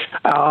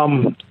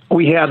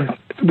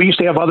used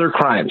to have other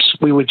crimes.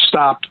 We would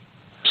stop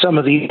some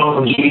of the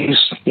OMGs.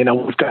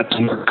 We've got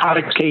some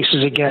narcotics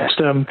cases against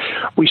them.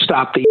 We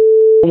stopped the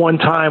one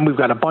time. We've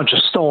got a bunch of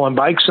stolen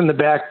bikes in the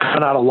back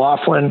coming out of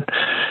Laughlin.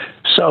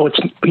 So it's,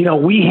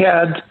 we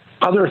had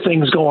other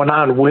things going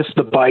on with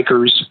the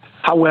bikers.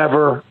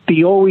 However,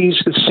 the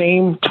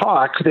same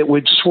talk that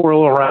would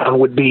swirl around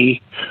would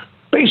be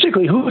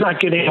basically who's not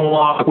getting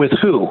along with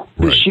who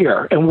this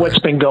year and what's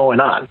been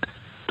going on.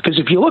 Because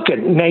if you look at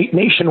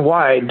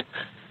nationwide,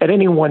 at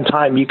any one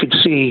time, you could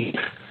see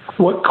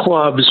what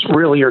clubs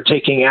really are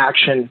taking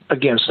action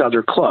against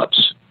other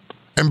clubs.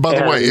 And by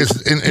the way,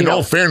 in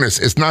all fairness,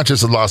 it's not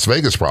just a Las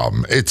Vegas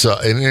problem. It's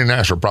an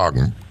international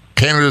problem.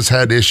 Canada's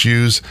had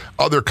issues.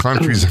 Other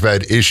countries have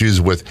had issues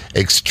with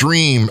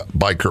extreme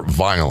biker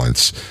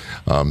violence.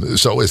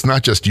 So it's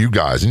not just you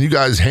guys. And you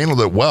guys handled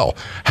it well.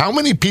 How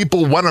many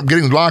people wound up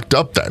getting locked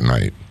up that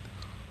night?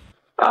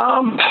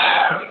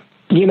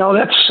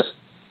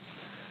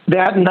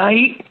 That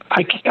night,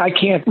 I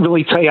can't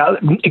really tell you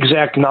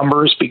exact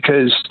numbers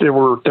because there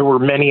were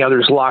many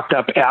others locked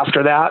up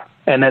after that.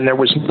 And then there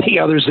was many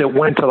others that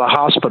went to the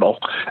hospital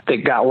that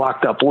got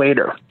locked up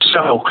later.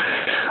 So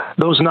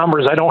those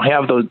numbers, I don't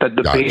have the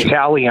big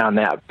tally on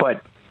that.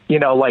 But,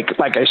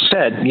 like I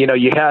said,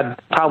 you had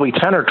probably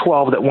 10 or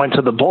 12 that went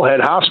to the Bullhead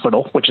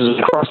Hospital, which is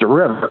across the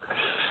river.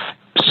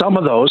 Some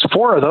of those,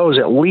 4 of those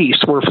at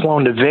least, were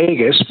flown to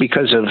Vegas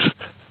because of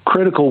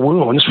critical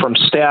wounds from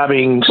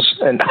stabbings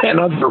and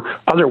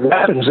other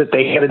weapons that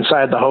they had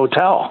inside the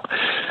hotel.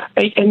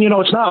 And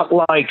it's not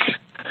like,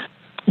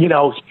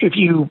 if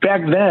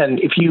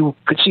you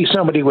could see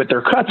somebody with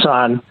their cuts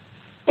on,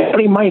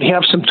 they might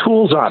have some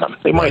tools on them.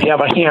 They might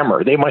have a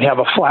hammer. They might have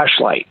a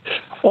flashlight.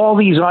 All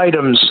these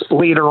items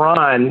later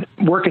on,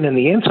 working in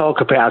the intel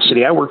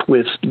capacity, I worked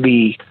with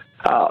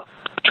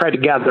tried to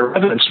gather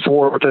evidence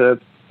for the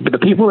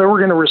people that were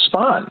going to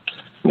respond.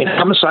 I mean,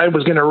 homicide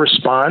was going to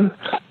respond.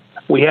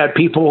 We had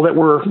people that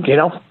were,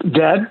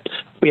 dead.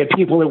 We had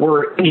people that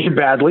were injured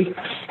badly.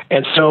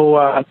 And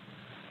so,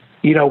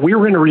 we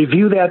were going to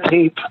review that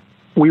tape.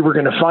 We were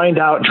going to find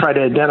out and try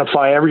to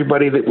identify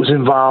everybody that was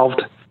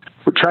involved.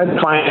 We're trying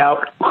to find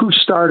out who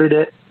started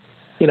it,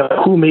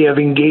 who may have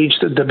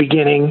engaged at the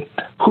beginning,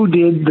 who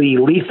did the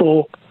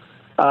lethal,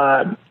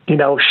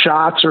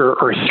 shots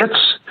or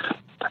hits.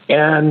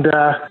 And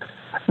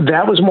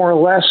that was more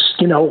or less,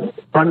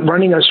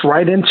 running us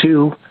right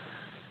into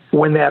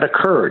when that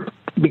occurred.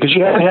 Because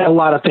you had a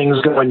lot of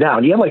things going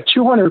down. You had like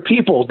 200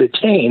 people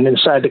detained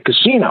inside the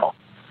casino.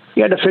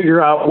 You had to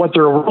figure out what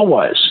their role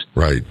was.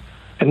 Right.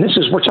 And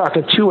we're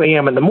talking 2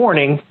 a.m. in the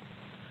morning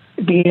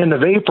at the end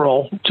of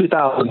April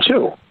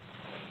 2002.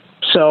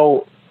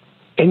 So,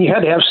 and you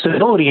had to have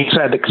stability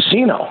inside the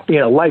casino,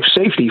 life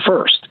safety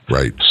first.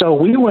 Right. So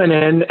we went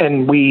in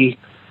and we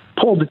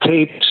pulled the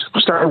tapes,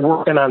 started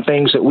working on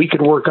things that we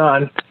could work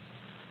on,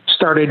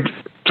 started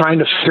trying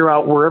to figure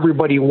out where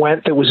everybody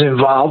went that was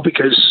involved,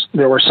 because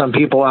there were some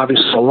people,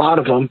 obviously a lot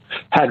of them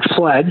had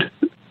fled.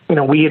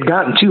 We had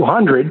gotten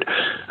 200.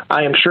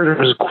 I am sure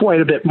there was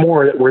quite a bit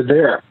more that were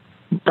there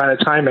by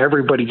the time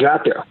everybody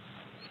got there.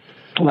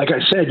 Like I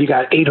said, you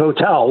got 8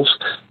 hotels.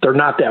 They're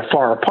not that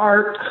far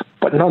apart,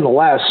 but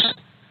nonetheless,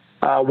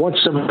 once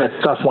some of that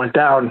stuff went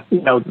down,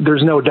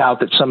 there's no doubt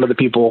that some of the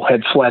people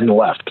had fled and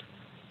left.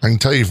 I can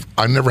tell you,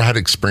 I never had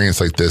experience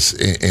like this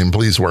in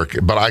police work,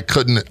 but I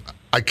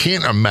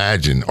can't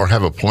imagine or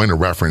have a point of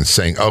reference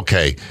saying,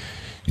 okay,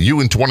 you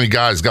and 20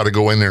 guys got to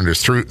go in there and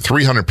there's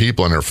 300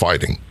 people and they're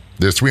fighting.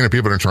 There's 300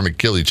 people that are trying to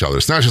kill each other.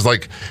 It's not just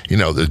like,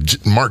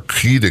 the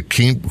Marquis de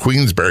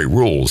Queensberry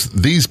rules.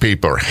 These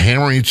people are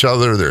hammering each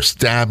other. They're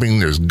stabbing.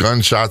 There's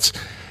gunshots.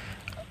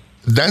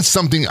 That's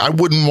something I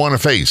wouldn't want to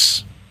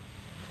face.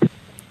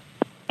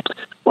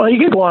 Well, you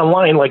can go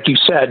online, like you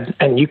said,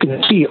 and you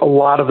can see a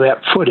lot of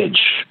that footage.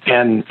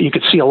 And you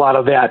could see a lot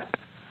of that,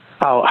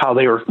 how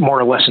they were more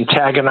or less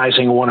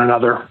antagonizing one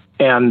another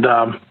and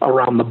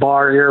around the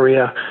bar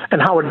area,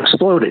 and how it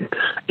exploded.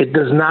 It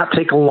does not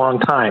take a long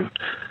time.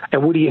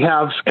 And what do you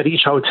have at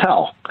each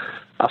hotel?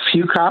 A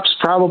few cops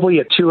probably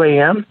at 2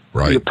 a.m.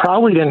 Right. You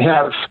probably didn't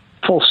have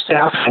full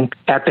staffing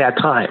at that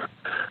time.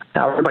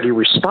 Now, everybody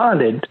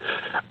responded,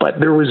 but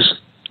there was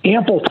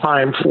ample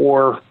time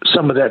for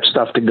some of that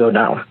stuff to go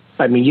down.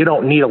 I mean, you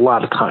don't need a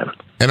lot of time.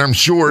 And I'm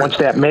sure once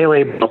that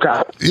melee broke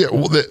out. Yeah,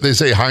 well, they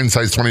say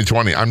hindsight's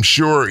 20/20. I'm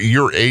sure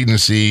your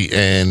agency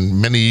and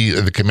many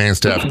of the command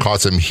staff caught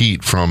some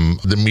heat from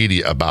the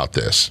media about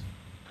this.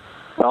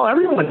 Well,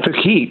 everyone took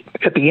heat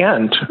at the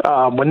end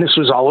when this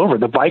was all over.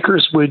 The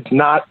bikers would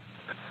not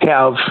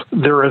have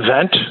their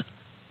event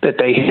that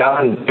they had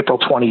on April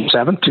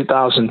 27,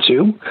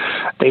 2002.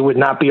 They would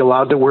not be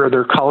allowed to wear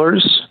their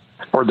colors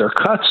or their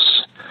cuts.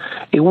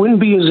 It wouldn't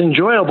be as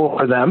enjoyable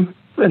for them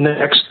in the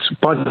next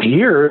bunch of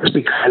years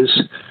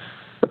because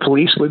the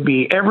police would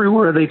be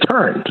everywhere they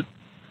turned.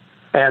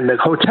 And the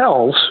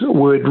hotels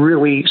would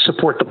really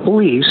support the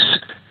police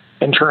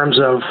in terms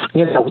of,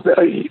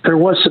 there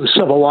was some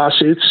civil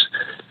lawsuits,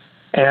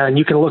 and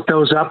you can look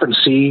those up and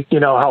see,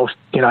 how,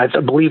 I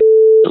believe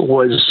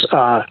was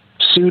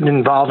sued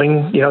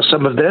involving,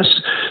 some of this.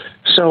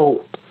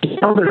 So,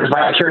 there's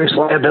vicarious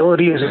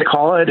liability, as they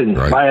call it, and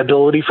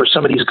liability for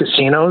some of these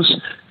casinos,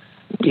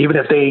 even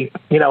if they,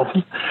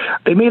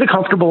 they made a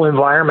comfortable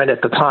environment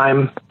at the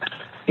time.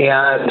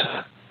 And,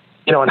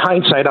 in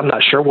hindsight, I'm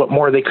not sure what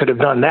more they could have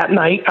done that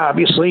night.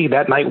 Obviously,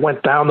 that night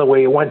went down the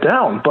way it went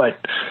down. But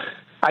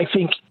I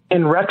think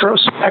in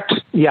retrospect,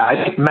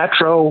 I think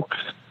Metro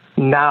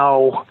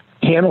now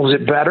handles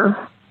it better.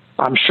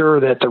 I'm sure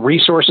that the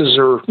resources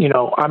are,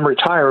 I'm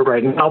retired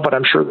right now, but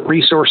I'm sure the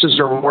resources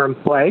are more in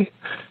play.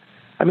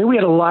 I mean, we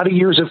had a lot of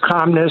years of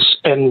calmness,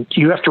 and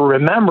you have to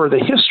remember the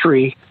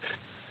history.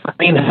 I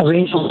mean, Hells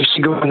Angels used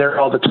to go in there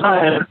all the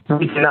time.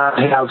 We did not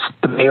have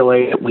the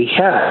melee that we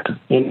had.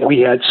 We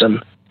had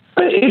some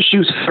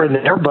issues here and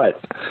there,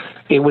 but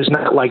it was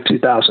not like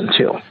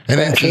 2002. And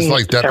incidents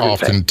like that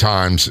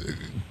oftentimes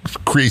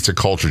creates a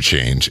culture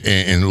change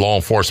in law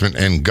enforcement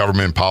and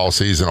government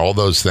policies and all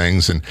those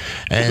things.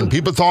 And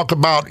people talk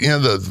about,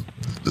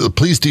 the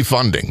police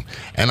defunding.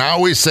 And I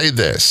always say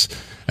this,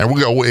 and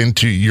we'll go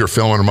into your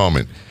film in a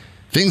moment.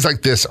 Things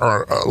like this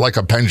are like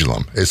a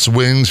pendulum. It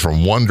swings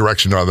from one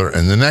direction to another,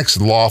 and the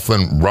next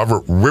Laughlin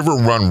River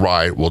Run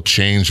riot will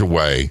change the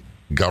way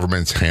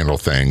governments handle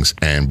things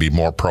and be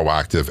more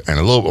proactive and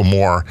a little bit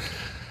more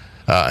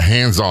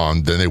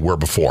hands-on than they were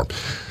before.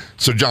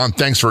 So, John,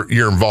 thanks for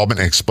your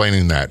involvement in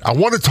explaining that. I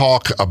want to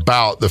talk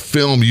about the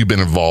film you've been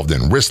involved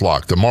in,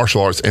 Wristlock, the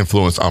martial arts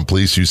influence on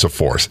police use of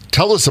force.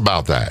 Tell us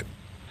about that.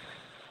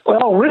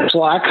 Well,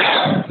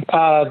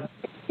 Wristlock,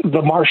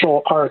 the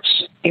martial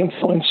arts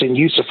influence and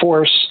use of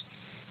force,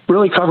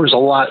 really covers a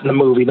lot in the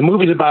movie. The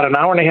movie's about an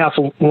hour and a half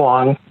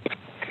long.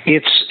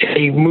 It's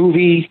a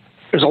movie.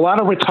 There's a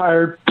lot of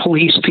retired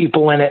police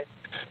people in it,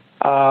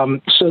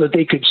 so that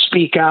they could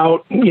speak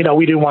out. You know,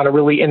 we didn't want to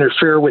really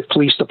interfere with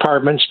police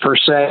departments per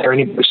se or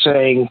anybody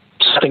saying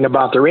something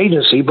about their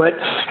agency, but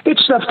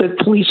it's stuff that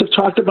police have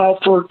talked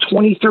about for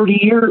 20, 30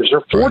 years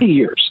or 40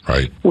 years,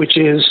 right. Which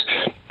is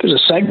there's a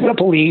segment of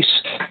police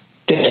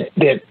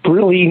that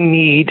really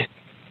need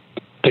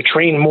to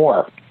train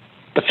more.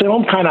 The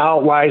film kind of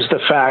outlines the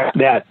fact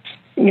that,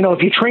 you know,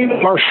 if you train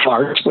in martial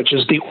arts, which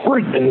is the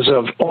origins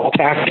of all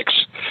tactics,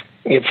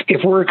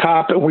 if we're a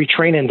cop and we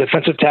train in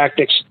defensive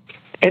tactics,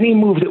 any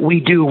move that we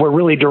do, we're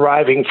really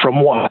deriving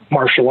from what?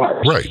 Martial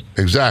arts. Right,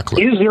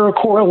 exactly. Is there a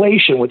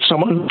correlation with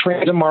someone who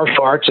trains in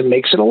martial arts and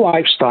makes it a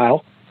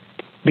lifestyle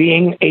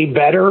being a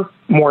better,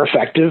 more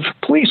effective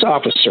police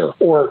officer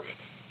or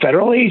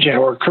federal agent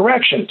or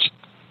corrections?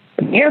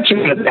 And the answer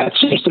to that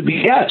seems to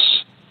be yes,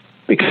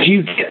 because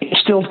you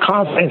instilled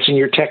confidence in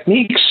your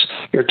techniques,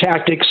 your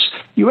tactics.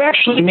 You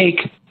actually make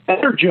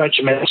better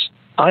judgments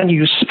on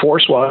use of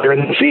force while you're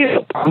in the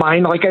field.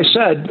 Mine, like I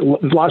said,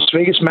 Las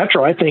Vegas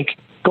Metro, I think,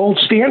 gold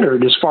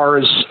standard as far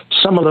as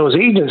some of those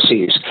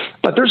agencies.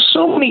 But there's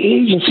so many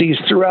agencies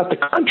throughout the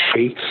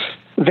country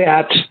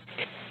that,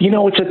 you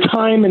know, it's a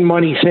time and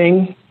money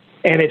thing.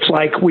 And it's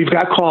like, we've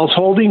got calls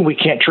holding, we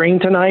can't train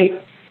tonight.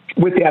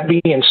 With that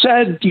being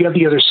said, you have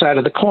the other side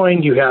of the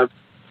coin. You have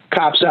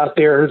cops out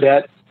there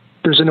that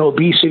there's an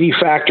obesity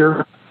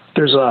factor.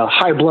 There's a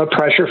high blood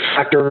pressure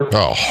factor.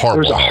 Oh,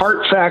 horrible. There's a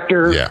heart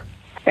factor. Yeah.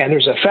 And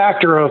there's a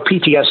factor of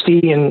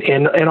PTSD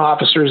in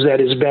officers that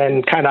has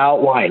been kind of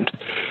outlined.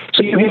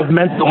 So you have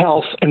mental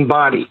health and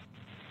body.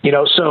 You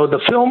know, so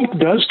the film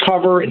does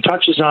cover and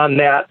touches on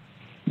that,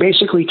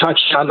 basically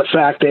touches on the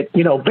fact that,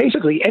 you know,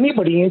 basically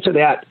anybody into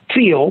that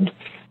field,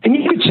 and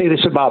you could say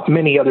this about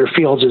many other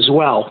fields as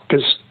well,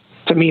 because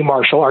to me,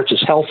 martial arts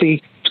is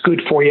healthy. It's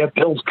good for you. It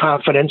builds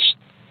confidence.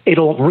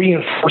 It'll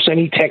reinforce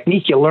any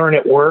technique you learn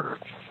at work.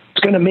 It's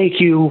going to make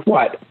you,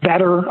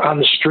 better on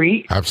the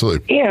street?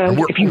 Absolutely. And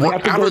if you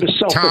have to go to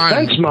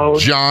self-defense mode...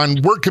 John,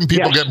 where can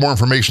people get more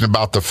information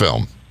about the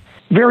film?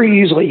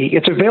 Very easily.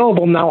 It's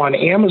available now on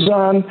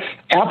Amazon,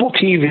 Apple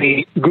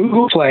TV,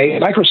 Google Play,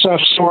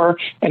 Microsoft Store,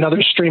 and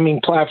other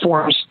streaming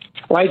platforms.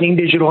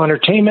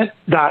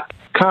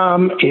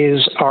 LightningDigitalEntertainment.com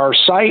is our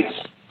site.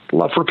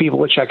 Love for people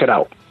to check it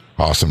out.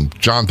 Awesome.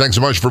 John, thanks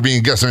so much for being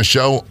a guest on the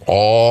show.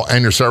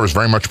 And your service,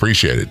 very much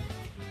appreciated.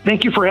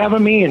 Thank you for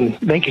having me, and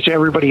thank you to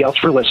everybody else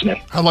for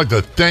listening. I'd like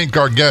to thank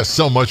our guests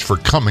so much for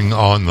coming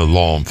on the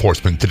Law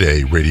Enforcement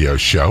Today radio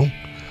show.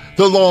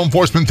 The Law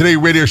Enforcement Today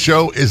radio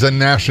show is a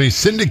nationally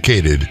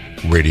syndicated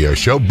radio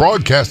show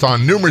broadcast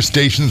on numerous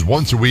stations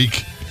once a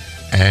week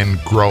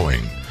and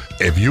growing.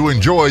 If you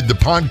enjoyed the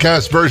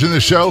podcast version of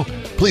the show,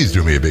 please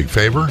do me a big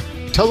favor.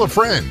 Tell a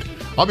friend.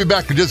 I'll be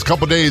back in just a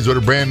couple days with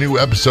a brand new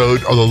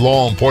episode of the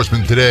Law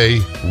Enforcement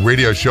Today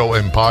radio show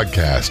and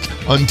podcast.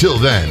 Until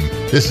then,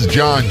 this is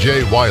John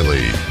J.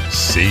 Wiley.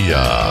 See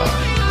ya.